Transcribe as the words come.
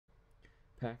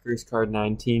Packers card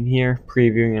 19 here,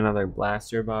 previewing another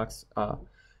blaster box.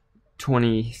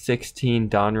 2016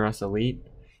 Donruss Elite,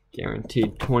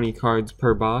 guaranteed 20 cards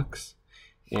per box,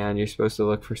 and you're supposed to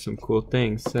look for some cool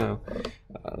things. So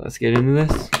let's get into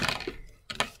this.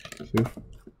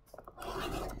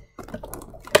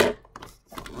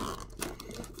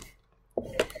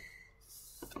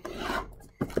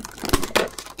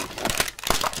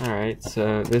 Alright,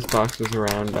 so this box was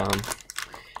around,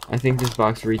 I think this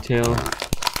box retailed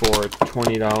for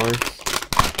 $20.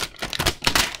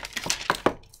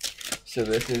 So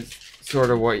this is sort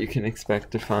of what you can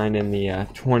expect to find in the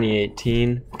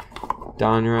 2018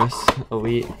 Donruss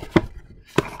Elite.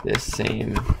 This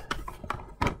same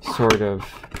sort of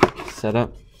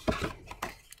setup.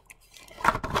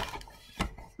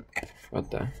 What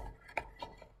the?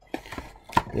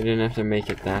 They didn't have to make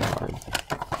it that hard.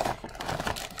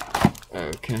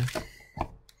 Okay.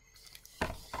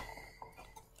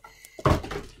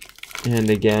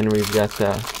 And again, we've got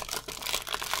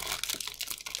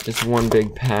just one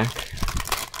big pack.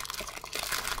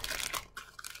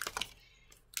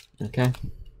 Okay.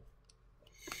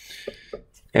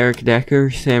 Eric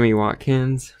Decker, Sammy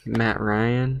Watkins, Matt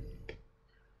Ryan,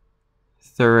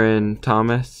 Thurin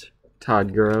Thomas,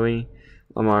 Todd Gurley,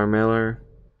 Lamar Miller,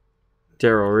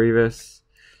 Darrell Revis,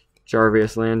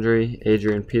 Jarvis Landry,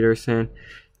 Adrian Peterson,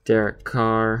 Derek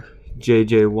Carr,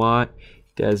 J.J. Watt,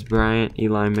 Des Bryant,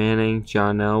 Eli Manning,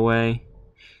 John Elway,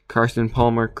 Carson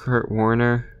Palmer, Kurt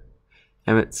Warner,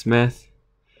 Emmitt Smith,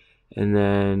 and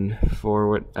then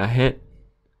for a hit,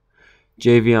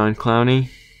 Javion Clowney,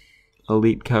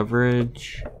 Elite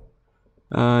Coverage,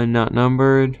 not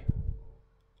numbered,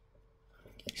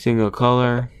 single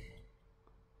color,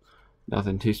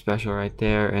 nothing too special right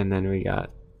there, and then we got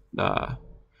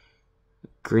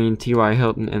green T.Y.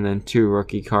 Hilton, and then two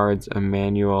rookie cards,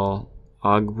 Emmanuel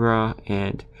Ogbra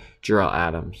and Jarrell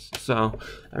Adams. So,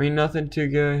 I mean, nothing too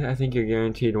good. I think you're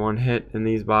guaranteed one hit in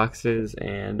these boxes,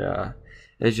 and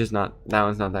it's just not, that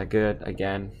one's not that good.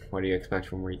 Again, what do you expect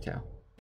from retail?